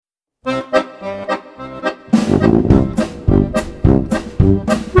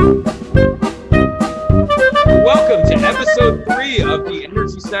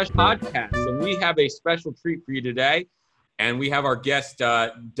Sesh Podcast, and we have a special treat for you today. And we have our guest,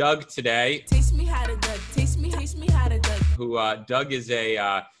 Doug, today. Taste me how to Doug. Taste me how to Doug. Who Doug is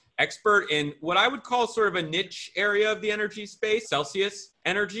a expert in what I would call sort of a niche area of the energy space, Celsius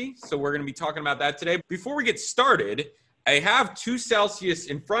energy. So we're going to be talking about that today. Before we get started, I have 2 Celsius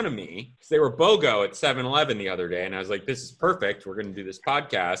in front of me because they were BOGO at 7-Eleven the other day. And I was like, this is perfect. We're going to do this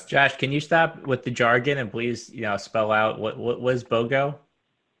podcast. Josh, can you stop with the jargon and please, spell out what was BOGO?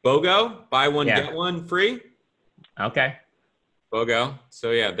 BOGO, buy one, get one free. Okay. BOGO.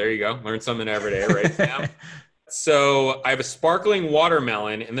 So yeah, there you go. Learn something every day right now. So I have a sparkling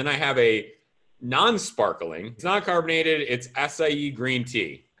watermelon, and then I have a non-sparkling. It's not carbonated. It's acai green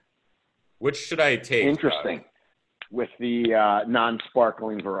tea. Which should I take? Interesting. With the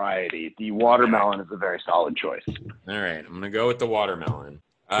non-sparkling variety, the watermelon is a very solid choice. All right, I'm going to go with the watermelon.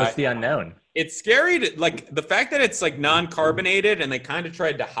 What's the unknown? It's scary to, the fact that it's like non-carbonated and they kind of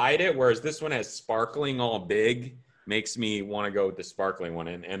tried to hide it, whereas this one has sparkling all big, makes me want to go with the sparkling one.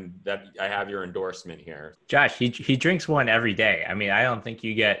 And that I have your endorsement here. Josh, he drinks one every day. I mean, I don't think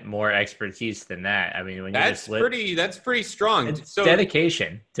you get more expertise than that. I mean, when that's pretty strong. It's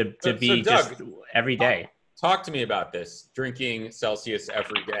dedication to be Doug, just every day. Talk to me about this, drinking Celsius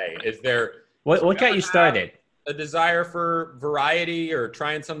every day. Is there what got you started? A desire for variety or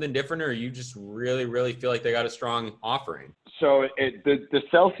trying something different, or you just really, really feel like they got a strong offering? So the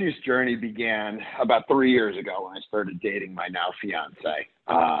Celsius journey began about 3 years ago when I started dating my now fiance.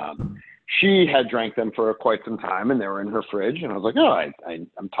 She had drank them for quite some time, and they were in her fridge. And I was like,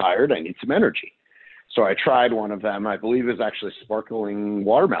 I'm tired. I need some energy. So I tried one of them. I believe it was actually sparkling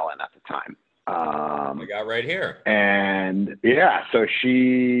watermelon at the time. I got right here. And yeah, so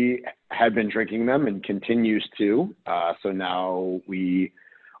she had been drinking them and continues to. So now we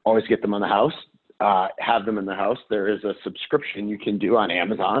always get them on the house, have them in the house. There is a subscription you can do on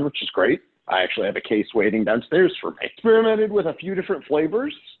Amazon, which is great. I actually have a case waiting downstairs for me. Experimented with a few different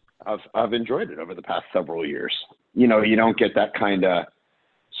flavors. I've enjoyed it over the past several years. You don't get that kind of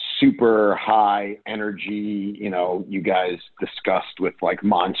super high energy, you guys discussed with like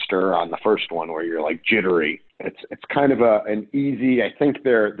Monster on the first one where you're like jittery. It's kind of an easy, I think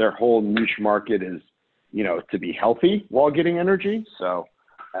their whole niche market is, to be healthy while getting energy. So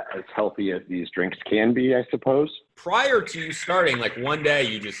as healthy as these drinks can be, I suppose. Prior to you starting, like one day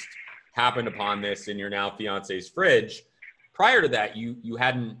you just happened upon this in your now fiance's fridge. Prior to that, you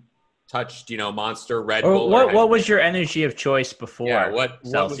hadn't touched, Monster, Red Bull. What was your energy of choice before? Yeah, what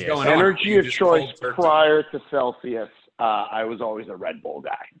was going on? Energy of choice prior to Celsius, I was always a Red Bull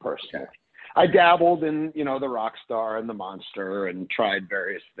guy, personally. Okay. I dabbled in, the Rockstar and the Monster and tried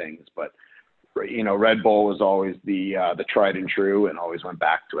various things, but, Red Bull was always the tried and true and always went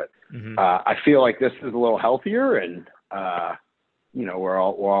back to it. Mm-hmm. I feel like this is a little healthier and, we're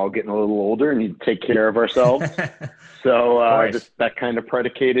all getting a little older and need to take care of ourselves. So that kind of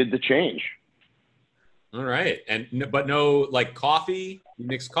predicated the change. All right. But no, like coffee, you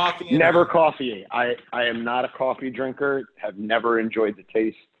mix coffee? Never coffee. I am not a coffee drinker, have never enjoyed the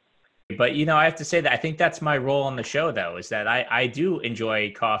taste. But, I have to say that I think that's my role on the show, though, is that I do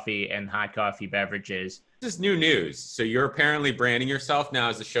enjoy coffee and hot coffee beverages. This is new news. So you're apparently branding yourself now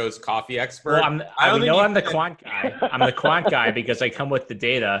as the show's coffee expert. Well, I'm the quant guy. I'm the quant guy because I come with the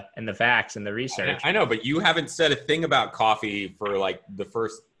data and the facts and the research. I know, but you haven't said a thing about coffee for like the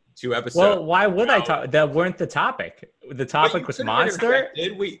first 2 episodes. Well, why would I talk? That weren't the topic. The topic was Monster.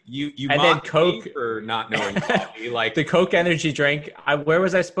 Did we? You and then Coke for not knowing coffee, like the Coke energy drink. Where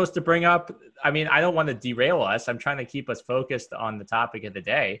was I supposed to bring up? I mean, I don't want to derail us. I'm trying to keep us focused on the topic of the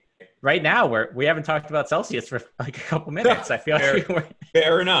day. Right now, we haven't talked about Celsius for like a couple minutes. I feel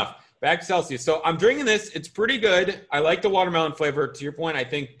fair enough. Back to Celsius. So I'm drinking this. It's pretty good. I like the watermelon flavor. To your point, I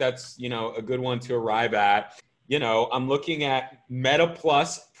think that's a good one to arrive at. I'm looking at Meta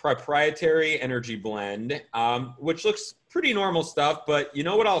Plus proprietary energy blend, which looks pretty normal stuff. But you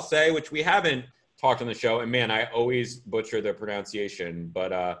know what I'll say, which we haven't talked on the show, and man, I always butcher the pronunciation,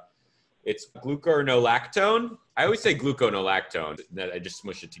 but it's gluconolactone. I always say gluconolactone, that I just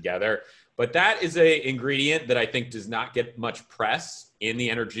smush it together. But that is a ingredient that I think does not get much press in the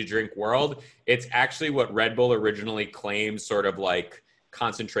energy drink world. It's actually what Red Bull originally claimed sort of like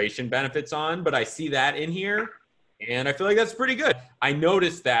concentration benefits on, but I see that in here. And I feel like that's pretty good. I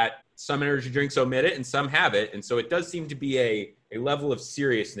noticed that some energy drinks omit it and some have it. And so it does seem to be a level of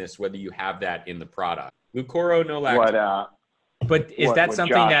seriousness whether you have that in the product. Glucuronolactone. But is that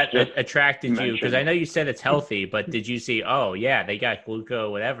something that attracted you? Because I know you said it's healthy, but did you see, oh, yeah, they got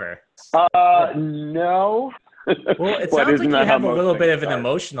gluco, whatever? No. Well, it But sounds isn't like that you how have a most little bit things of an start?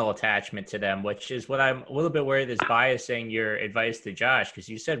 emotional attachment to them, which is what I'm a little bit worried is biasing your advice to Josh, because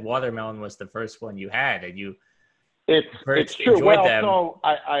you said watermelon was the first one you had, and you It's first true. enjoyed Well, them. so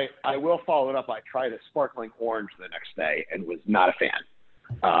I will follow it up. I tried a sparkling orange the next day and was not a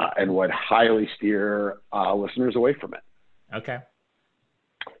fan, and would highly steer listeners away from it. Okay.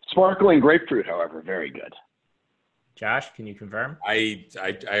 Sparkling grapefruit, however, very good. Josh, can you confirm? I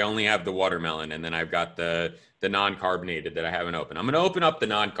only have the watermelon, and then I've got the non-carbonated that I haven't opened. I'm going to open up the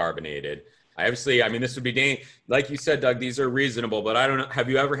non-carbonated. I mean, this would be like you said, Doug. These are reasonable, but I don't know. Have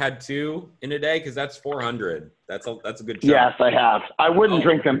you ever had 2 in a day? Because that's 400. That's a good chunk. Yes, I have. I wouldn't Oh.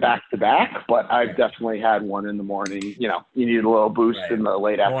 drink them back to back, but I've definitely had one in the morning. You know, you need a little boost Right. in the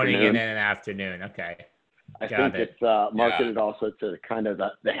late Morning afternoon. and an afternoon. Okay. I Got think it. it's marketed also to kind of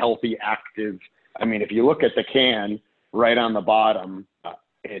the healthy, active. I mean, if you look at the can right on the bottom,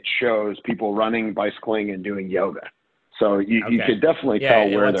 it shows people running, bicycling, and doing yoga. So you Okay. could definitely Yeah, tell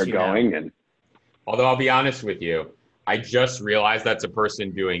it where lets they're you know. going. And Although I'll be honest with you, I just realized that's a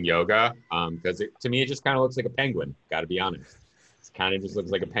person doing yoga because to me it just kind of looks like a penguin. Got to be honest. It kind of just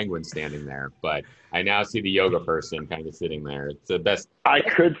looks like a penguin standing there. But I now see the yoga person kind of sitting there. It's the best. I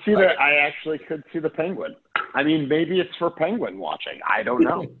could see that. I actually could see the penguin. I mean, maybe it's for penguin watching. I don't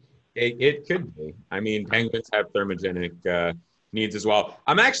know. It could be. I mean, penguins have thermogenic needs as well.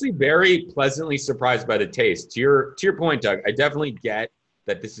 I'm actually very pleasantly surprised by the taste. To your point, Doug, I definitely get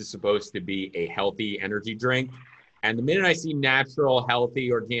that this is supposed to be a healthy energy drink. And the minute I see natural,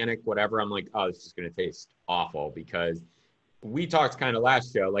 healthy, organic, whatever, I'm like, oh, this is going to taste awful because we talked kind of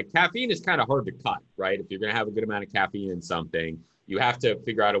last show, like caffeine is kind of hard to cut, right? If you're going to have a good amount of caffeine in something, you have to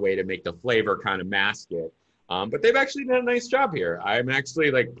figure out a way to make the flavor kind of mask it. But they've actually done a nice job here. I'm actually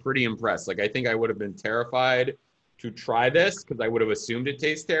like pretty impressed. Like I think I would have been terrified to try this because I would have assumed it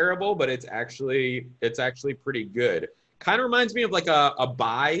tastes terrible, but it's actually pretty good. Kind of reminds me of like a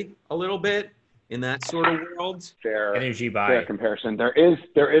buy a little bit in that sort of world. Fair Energy buy. fair comparison. There is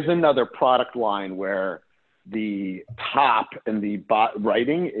another product line where the top and the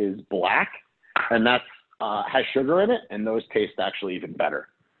writing is black, and that's has sugar in it, and those taste actually even better.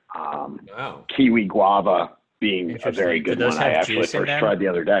 Wow. Kiwi guava being a Interesting. very Do good those one. I have actually juice in first them? tried the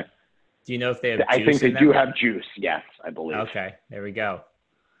other day. Do you know if they have I juice think they in do them? have juice. Yes, I believe. Okay, there we go.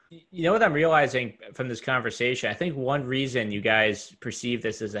 You know what I'm realizing from this conversation? I think one reason you guys perceive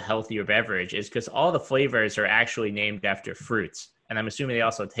this as a healthier beverage is because all the flavors are actually named after fruits. And I'm assuming they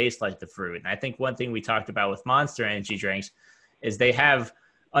also taste like the fruit. And I think one thing we talked about with Monster energy drinks is they have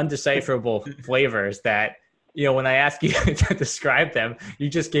undecipherable flavors that, you know, when I ask you to describe them, you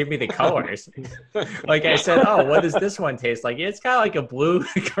just gave me the colors. Like I said, oh, what does this one taste like? It's kind of like a blue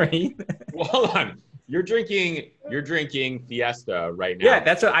green. Well, hold on. You're drinking Fiesta right now. Yeah,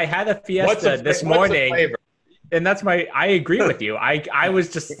 that's what I had a Fiesta this morning. Flavor? And that's I agree with you. I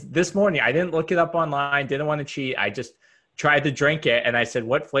was just this morning, I didn't look it up online, didn't want to cheat. I just tried to drink it and I said,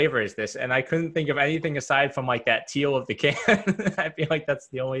 what flavor is this? And I couldn't think of anything aside from like that teal of the can. I feel like that's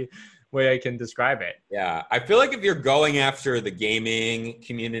the only way I can describe it. Yeah, I feel like if you're going after the gaming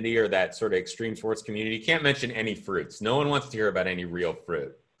community or that sort of extreme sports community, you can't mention any fruits. No one wants to hear about any real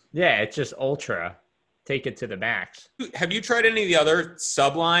fruit. Yeah, it's just ultra. Take it to the max. Have you tried any of the other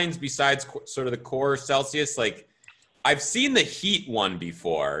sublines besides sort of the core Celsius? Like, I've seen the Heat one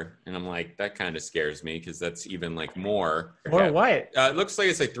before, and I'm like, that kind of scares me because that's even like more. Or what? It looks like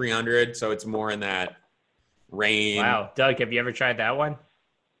it's like 300, so it's more in that range. Wow. Doug, have you ever tried that one?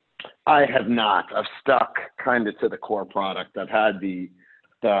 I have not. I've stuck kind of to the core product. I've had the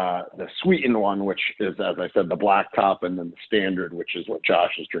sweetened one, which is, as I said, the black top, and then the standard, which is what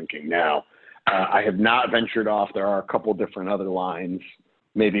Josh is drinking now. I have not ventured off. There are a couple different other lines.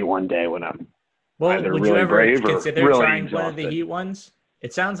 Maybe one day when I'm Well, either would you really ever brave or consider really trying one of the exhausted. Heat ones?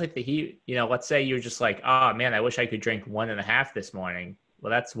 It sounds like the Heat, you know, let's say you're just like, oh man, I wish I could drink 1.5 this morning. Well,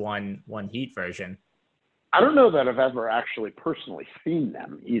 that's one Heat version. I don't know that I've ever actually personally seen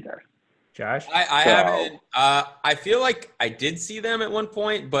them either. Josh? I So- haven't. I feel like I did see them at one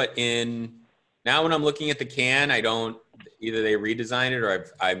point, but now when I'm looking at the can, I don't. Either they redesigned it or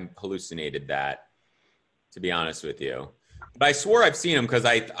I've hallucinated that. To be honest with you, but I swore I've seen them because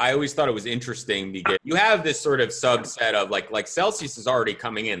I always thought it was interesting because you have this sort of subset of like Celsius is already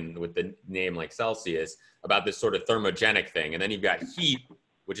coming in with the name like Celsius about this sort of thermogenic thing, and then you've got Heat,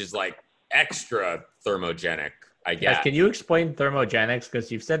 which is like extra thermogenic. I guess. Guys, can you explain thermogenics?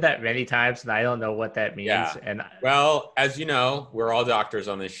 Because you've said that many times, and I don't know what that means. Yeah. And Well, as you know, we're all doctors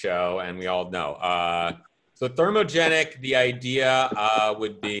on this show, and we all know. So thermogenic, the idea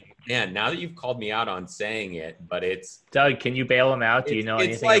would be Man, now that you've called me out on saying it, but it's Doug, can you bail him out? Do you know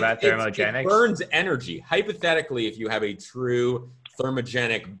anything about thermogenics? It burns energy. Hypothetically, if you have a true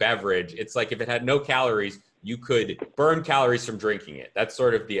thermogenic beverage, it's like if it had no calories, you could burn calories from drinking it. That's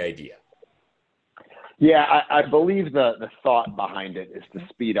sort of the idea. Yeah, I believe the thought behind it is to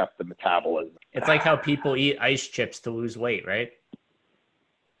speed up the metabolism. It's like how people eat ice chips to lose weight, right?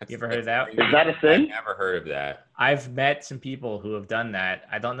 You ever heard of that? Is that a thing? I've never heard of that. I've met some people who have done that.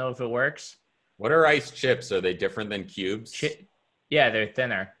 I don't know if it works. What are ice chips? Are they different than cubes? Yeah, they're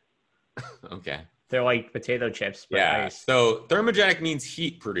thinner. Okay. They're like potato chips, but Yeah. ice. So thermogenic means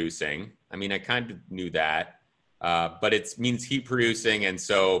heat producing. I mean, I kind of knew that, but it means heat producing. And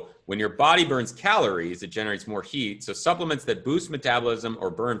so when your body burns calories, it generates more heat. So supplements that boost metabolism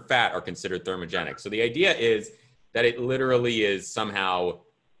or burn fat are considered thermogenic. So the idea is that it literally is somehow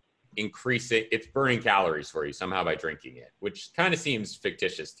increasing, it's burning calories for you somehow by drinking it, which kind of seems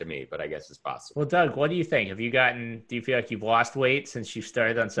fictitious to me, but I guess it's possible. Well, Doug, what do you think? Do you feel like you've lost weight since you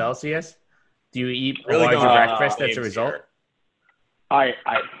started on Celsius? Do you eat a larger breakfast as a result? I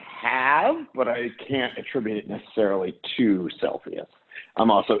have, but I can't attribute it necessarily to Celsius. I'm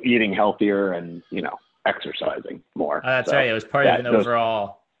also eating healthier and, exercising more. Oh, that's right. It was part of an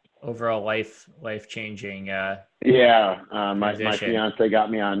overall life changing. My fiance got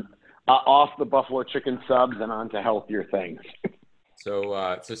me on off the buffalo chicken subs and onto healthier things.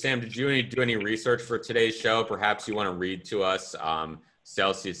 So Sam, did you do any research for today's show? Perhaps you want to read to us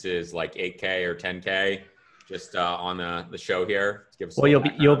Celsius is like 8K or 10K just on the show here. Give us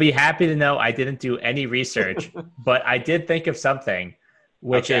you'll be happy to know I didn't do any research, but I did think of something,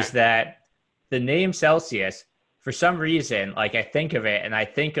 which is that the name Celsius, for some reason, like I think of it and I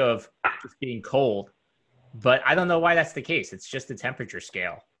think of just being cold, but I don't know why that's the case. It's just a temperature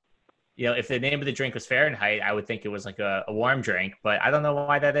scale. If the name of the drink was Fahrenheit, I would think it was like a warm drink, but I don't know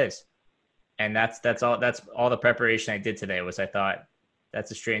why that is. And that's all the preparation I did today was I thought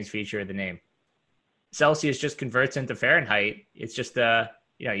that's a strange feature of the name. Celsius just converts into Fahrenheit. It's just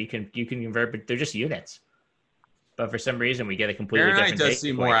you can convert, but they're just units. But for some reason, we get a completely Fahrenheit different. does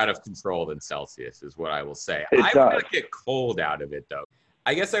seem more out of control than Celsius, is what I will say. I would not get cold out of it, though.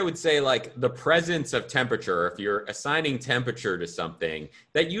 I guess I would say like the presence of temperature. If you're assigning temperature to something,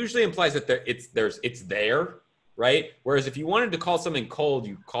 that usually implies that it's there, right? Whereas if you wanted to call something cold,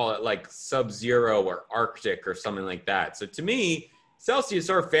 you call it like Sub-Zero or Arctic or something like that. So to me, Celsius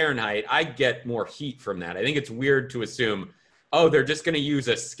or Fahrenheit, I get more heat from that. I think it's weird to assume, they're just going to use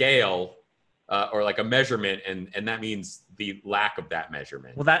a scale or like a measurement, and that means the lack of that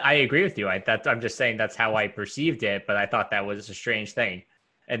measurement. Well, I agree with you. I'm just saying that's how I perceived it, but I thought that was a strange thing.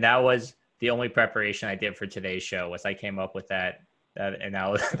 And that was the only preparation I did for today's show was I came up with that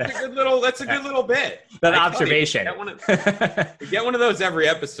analysis. That's a good little bit. That observation. We get one of those every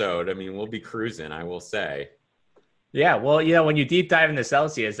episode. I mean, we'll be cruising, I will say. Yeah, well, when you deep dive into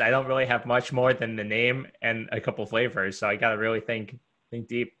Celsius, I don't really have much more than the name and a couple flavors, so I got to really think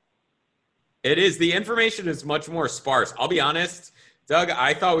deep. It is. The information is much more sparse. I'll be honest, Doug,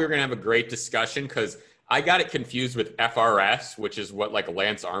 I thought we were going to have a great discussion because I got it confused with FRS, which is what like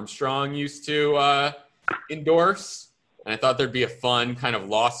Lance Armstrong used to endorse. And I thought there'd be a fun kind of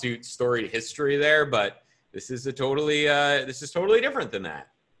lawsuit story history there, but this is totally different than that.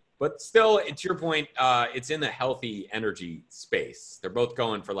 But still, to your point, it's in the healthy energy space. They're both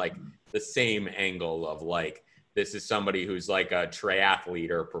going for like the same angle of like, this is somebody who's like a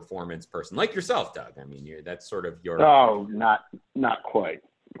triathlete or a performance person, like yourself, Doug. I mean, that's sort of your. Oh, not quite.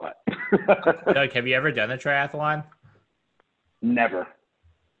 But Doug, have you ever done a triathlon? Never.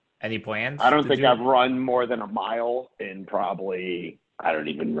 Any plans? I don't think I've run more than a mile in probably, I don't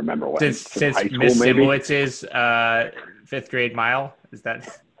even remember what. Since high school, Miss maybe. Simowitz's 5th grade mile? Is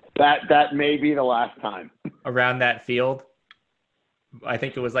that? That may be the last time. Around that field? I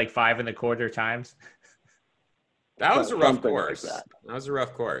think it was like 5 1/4 times. That was a rough course. Like that was a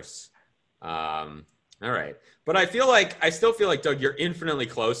rough course. All right. But I still feel like, Doug, you're infinitely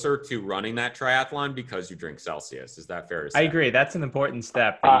closer to running that triathlon because you drink Celsius. Is that fair to say? I agree. That's an important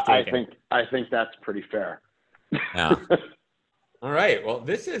step. I think that's pretty fair. Yeah. All right. Well,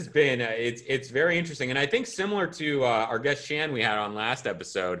 this has been, it's very interesting. And I think similar to our guest Shan we had on last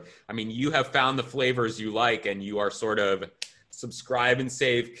episode, I mean, you have found the flavors you like and you are sort of subscribe and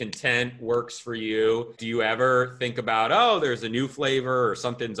save content works for you. Do you ever think about, there's a new flavor or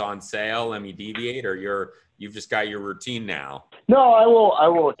something's on sale, let me deviate, or you've just got your routine now? No, I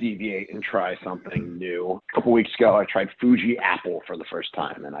will deviate and try something new. A couple weeks ago, I tried Fuji apple for the first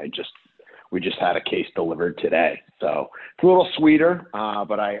time, and we just had a case delivered today. So it's a little sweeter,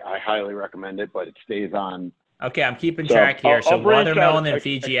 but I highly recommend it, but it stays on Okay, I'm keeping So track here. I'll branch Watermelon out and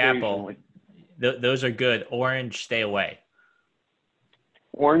Fiji apple, occasionally. those are good. Orange, stay away.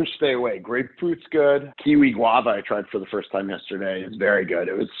 Orange, stay away. Grapefruit's good. Kiwi guava I tried for the first time yesterday. It's very good.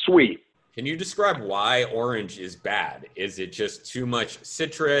 It was sweet. Can you describe why orange is bad? Is it just too much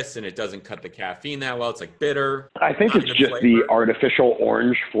citrus and it doesn't cut the caffeine that well? It's like bitter. I think not it's good just flavor? the artificial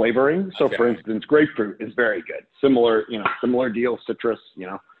orange flavoring. So, Okay. for instance, grapefruit is very good. Similar deal. Citrus,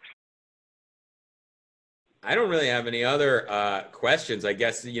 I don't really have any other questions. I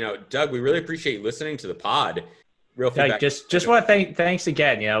guess, Doug, we really appreciate you listening to the pod. Real feedback. Just want to thanks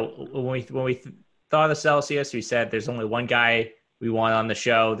again. When we thought of Celsius, we said there's only one guy we want on the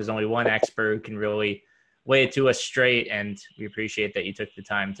show. There's only one expert who can really lay it to us straight, and we appreciate that you took the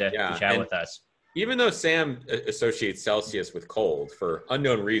time to chat with us. Even though Sam associates Celsius with cold for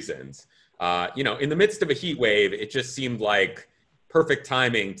unknown reasons, in the midst of a heat wave, it just seemed like perfect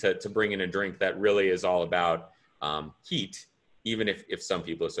timing to bring in a drink that really is all about heat, even if some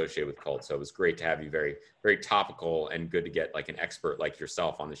people associate with cold. So it was great to have you, very, very topical, and good to get like an expert like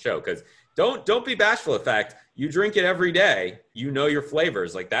yourself on the show. Because don't be bashful of the fact you drink it every day. You know your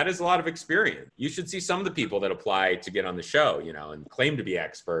flavors. Like, that is a lot of experience. You should see some of the people that apply to get on the show, and claim to be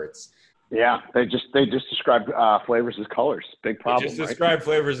experts. Yeah, they just describe flavors as colors. Big problem. Just describe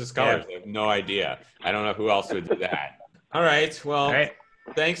flavors as colors. Yeah. I have no idea. I don't know who else would do that. All right. Well,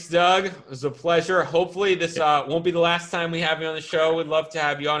 Thanks, Doug. It was a pleasure. Hopefully this won't be the last time we have you on the show. We'd love to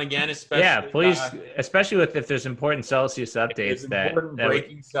have you on again, especially. Please, especially if there's important Celsius updates.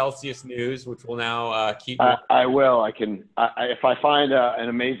 Breaking Celsius news, which will now keep. I will. If I find an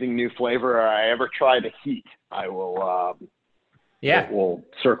amazing new flavor, or I ever try the heat, I will. We'll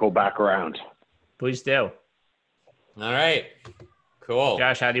circle back around. Please do. All right. Cool.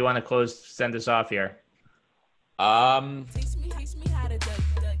 Josh, how do you want to send us off here? Teach me how to duck,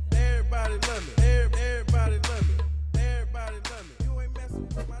 duck. Everybody love me. Everybody love me. Everybody love me. You ain't messing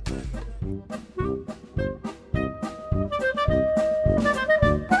with my duck.